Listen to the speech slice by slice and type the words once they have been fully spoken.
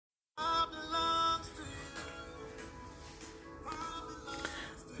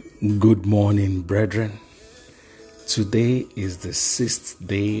Good morning, brethren. Today is the 6th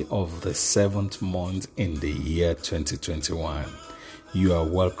day of the 7th month in the year 2021. You are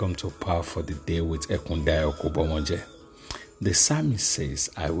welcome to Power for the Day with Ekundayo Kubomoje. The psalmist says,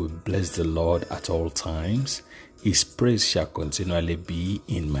 I will bless the Lord at all times. His praise shall continually be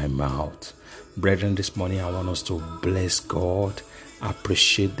in my mouth. Brethren, this morning I want us to bless God,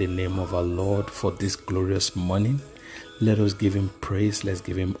 appreciate the name of our Lord for this glorious morning. Let us give him praise. Let's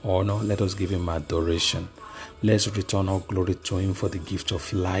give him honor. Let us give him adoration. Let's return all glory to him for the gift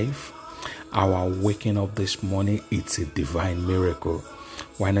of life. Our waking up this morning, it's a divine miracle.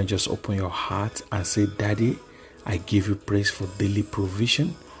 Why not just open your heart and say, Daddy, I give you praise for daily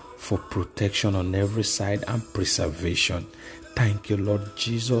provision, for protection on every side and preservation. Thank you, Lord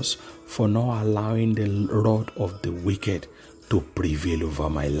Jesus, for not allowing the rod of the wicked to prevail over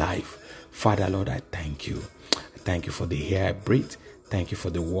my life. Father, Lord, I thank you. Thank you for the air I breathe. Thank you for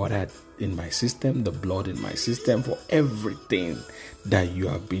the water in my system, the blood in my system, for everything that you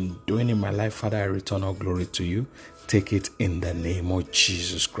have been doing in my life. Father, I return all glory to you. Take it in the name of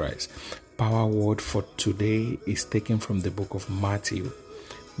Jesus Christ. Power word for today is taken from the book of Matthew.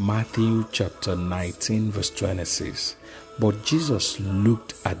 Matthew chapter 19 verse 26. But Jesus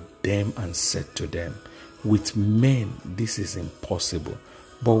looked at them and said to them, with men this is impossible,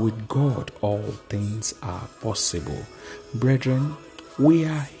 but with God, all things are possible. Brethren, we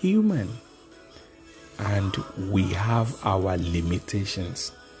are human and we have our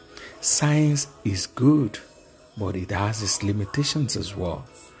limitations. Science is good, but it has its limitations as well.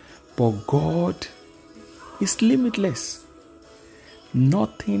 But God is limitless.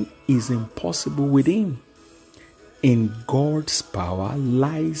 Nothing is impossible with him. In God's power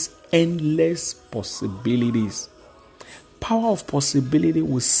lies endless possibilities. Power of possibility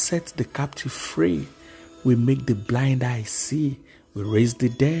will set the captive free. We make the blind eye see. We raise the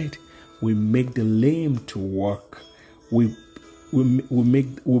dead. We make the lame to walk. We make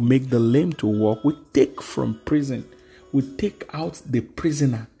the lame to walk. We take from prison. We take out the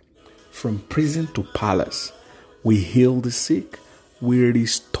prisoner from prison to palace. We heal the sick. We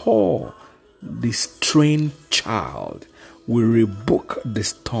restore the strained child. We rebuke the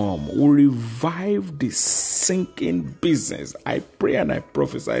storm. We revive the sinking business. I pray and I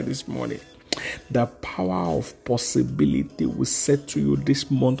prophesy this morning. The power of possibility will set to you this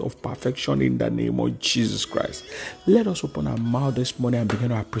month of perfection in the name of Jesus Christ. Let us open our mouth this morning and begin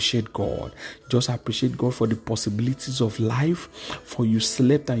to appreciate God. Just appreciate God for the possibilities of life. For you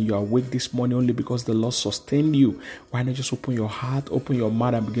slept and you are awake this morning only because the Lord sustained you. Why not just open your heart, open your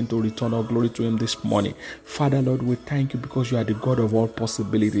mouth and begin to return all glory to him this morning. Father, Lord, we thank you because you are the God of all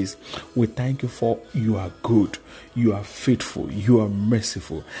possibilities. We thank you for you are good. You are faithful. You are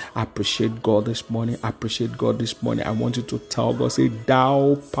merciful. Appreciate God this morning. Appreciate God this morning. I want you to tell God, say,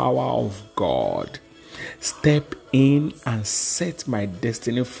 thou power of God, step in and set my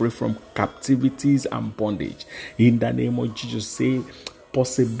destiny free from captivities and bondage. In the name of Jesus, say,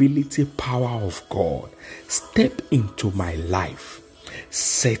 possibility power of God, step into my life.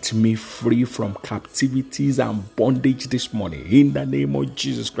 Set me free from captivities and bondage this morning. In the name of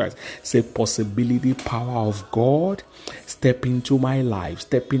Jesus Christ. Say, possibility, power of God, step into my life,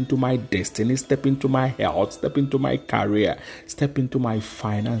 step into my destiny, step into my health, step into my career, step into my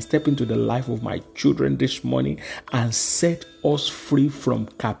finance, step into the life of my children this morning and set us free from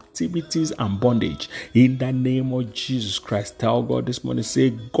captivities and bondage. In the name of Jesus Christ. Tell God this morning,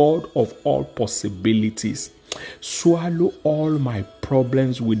 say, God of all possibilities, swallow all my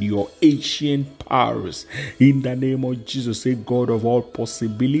problems with your ancient powers. In the name of Jesus, say, God of all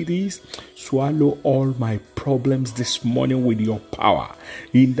possibilities, swallow all my problems this morning with your power.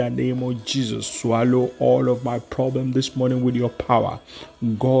 In the name of Jesus, swallow all of my problems this morning with your power.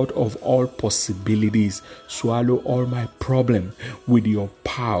 God of all possibilities, swallow all my problem with your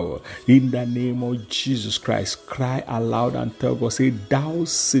power. In the name of Jesus Christ, cry aloud and tell God, say, thou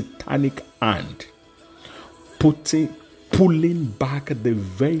satanic hand, pulling back the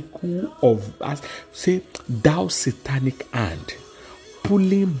vehicle of us. Say, thou satanic hand,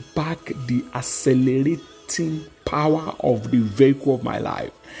 pulling back the accelerating power of the vehicle of my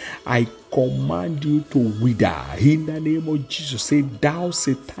life. I command you to wither. In the name of Jesus, say, thou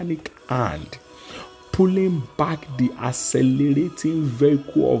satanic hand, pulling back the accelerating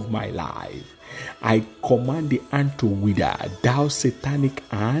vehicle of my life. I command the hand to wither. Thou satanic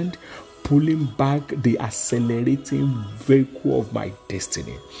hand, pulling back the accelerating vehicle of my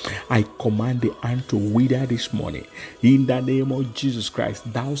destiny. I command the hand to wither this morning. In the name of Jesus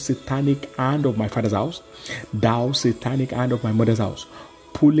Christ, thou satanic hand of my father's house, thou satanic hand of my mother's house,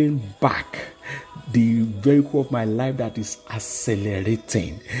 pulling back the vehicle of my life that is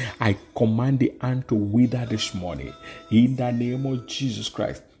accelerating, I command the hand to wither this morning. In the name of Jesus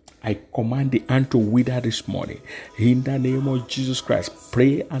Christ, I command the hand to wither this morning. In the name of Jesus Christ,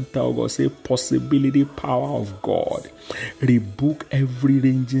 pray and tell God, say, possibility, power of God, rebuke every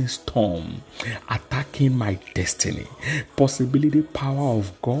raging storm attacking my destiny. Possibility, power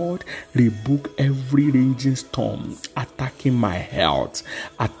of God, rebuke every raging storm attacking my health,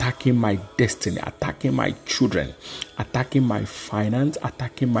 attacking my destiny, attacking my children, attacking my finance,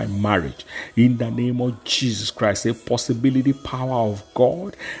 attacking my marriage. In the name of Jesus Christ, say, possibility, power of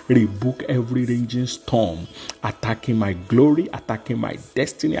God, rebuke every raging storm attacking my glory, attacking my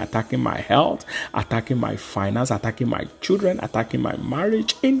destiny, attacking my health, attacking my finance, attacking my children, attacking my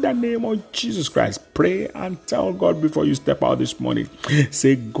marriage. In the name of Jesus Christ, pray and tell God before you step out this morning.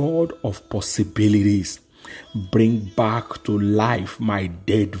 Say, God of possibilities, bring back to life my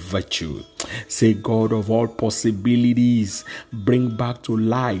dead virtue. Say, God of all possibilities, bring back to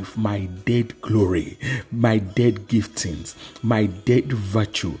life my dead glory, my dead giftings, my dead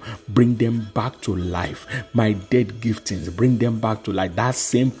virtue. Bring them back to life. My dead giftings, bring them back to life. That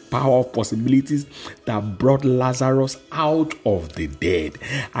same power of possibilities that brought Lazarus out of the dead,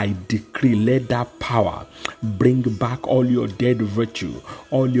 I decree, let that power bring back all your dead virtue,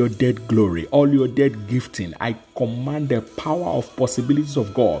 all your dead glory, all your dead gifting. I command the power of possibilities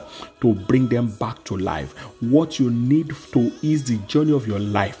of God to bring them back to life. What you need to ease the journey of your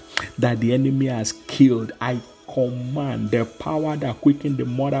life that the enemy has killed, I command the power that quickened the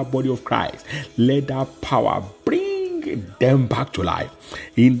mortal body of Christ. Let that power bring them back to life.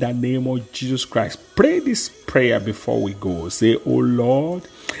 In the name of Jesus Christ, pray this prayer before we go. Say, oh Lord,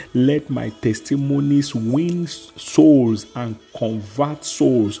 let my testimonies win souls and convert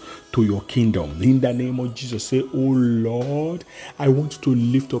souls to your kingdom. In the name of Jesus, say, oh Lord, I want you to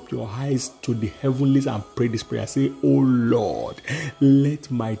lift up your eyes to the heavenlies and pray this prayer. Say, oh Lord, let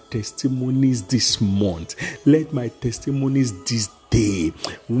my testimonies this month, let my testimonies this day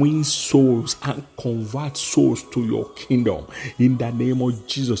win souls and convert souls to your kingdom. In the name of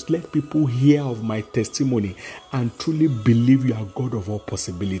Jesus, let people hear of my testimony and truly believe you are God of all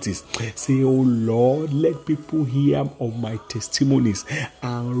possibilities. Say, oh Lord, let people hear of my testimonies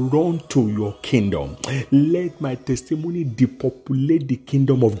and run to your kingdom. Let my testimony depopulate the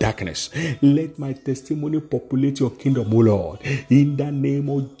kingdom of darkness. Let my testimony populate your kingdom, oh Lord. In the name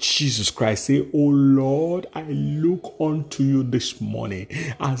of Jesus Christ, say, oh Lord, I look unto you this morning.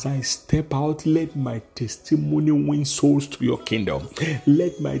 As I step out, let my testimony win souls to your kingdom.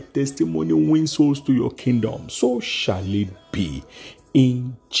 Let my testimony win souls to your kingdom. So shall it be.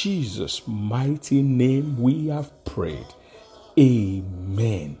 In Jesus' mighty name we have prayed.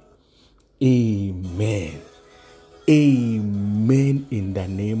 Amen. Amen. Amen. In the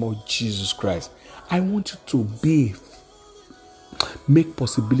name of Jesus Christ. I want you to make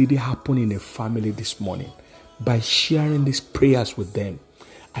possibility happen in a family this morning by sharing these prayers with them.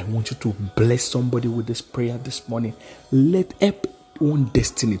 I want you to bless somebody with this prayer this morning. Let everyone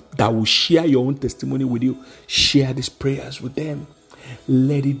destiny that will share your own testimony with you, share these prayers with them.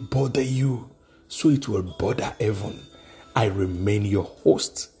 Let it bother you so it will bother heaven. I remain your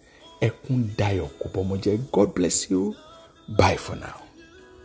host, Ekundayo Kupomoje. God bless you. Bye for now.